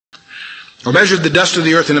Or measured the dust of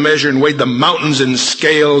the earth in a measure and weighed the mountains in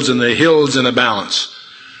scales and the hills in a balance.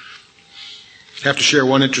 I have to share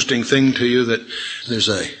one interesting thing to you, that there's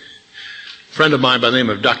a friend of mine by the name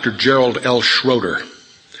of Dr. Gerald L. Schroeder.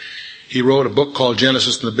 He wrote a book called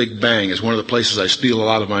Genesis and the Big Bang. It's one of the places I steal a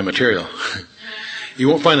lot of my material. You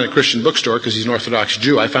won't find it in a Christian bookstore because he's an Orthodox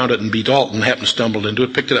Jew. I found it in B. Dalton, happened to stumble into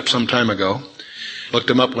it, picked it up some time ago. Looked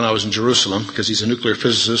him up when I was in Jerusalem because he's a nuclear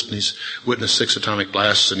physicist and he's witnessed 6 atomic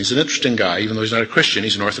blasts, and he's an interesting guy. Even though he's not a Christian,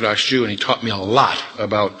 he's an Orthodox Jew, and he taught me a lot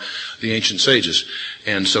about the ancient sages.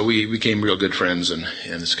 And so we became real good friends, and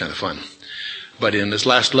it's kind of fun. But in his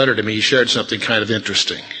last letter to me, he shared something kind of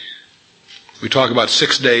interesting. We talk about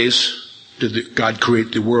 6 days. Did God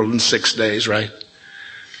create the world in 6 days, right?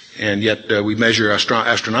 And yet we measure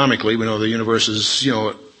astronomically. We know the universe is,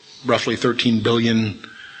 roughly 13 billion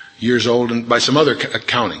years old, and by some other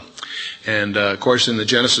accounting. And of course, in the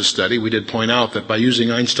Genesis study, we did point out that by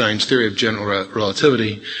using Einstein's theory of general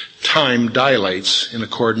relativity, time dilates in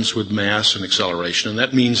accordance with mass and acceleration. And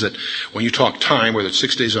that means that when you talk time, whether it's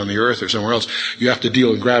 6 days on the earth or somewhere else, you have to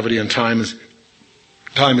deal with gravity and time.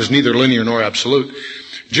 Time is neither linear nor absolute.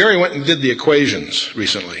 Jerry went and did the equations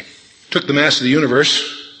recently. Took the mass of the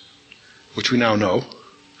universe, which we now know,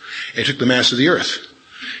 and took the mass of the earth.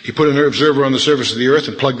 He put an observer on the surface of the earth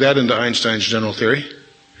and plugged that into Einstein's general theory.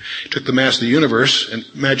 He took the mass of the universe and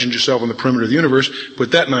imagined yourself on the perimeter of the universe,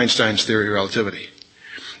 put that in Einstein's theory of relativity.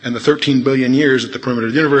 And the 13 billion years at the perimeter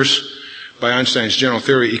of the universe, by Einstein's general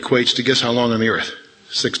theory, equates to, guess how long on the earth?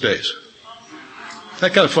 6 days. Isn't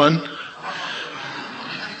that kind of fun?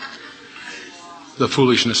 The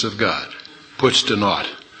foolishness of God puts to naught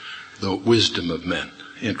the wisdom of men.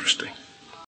 Interesting.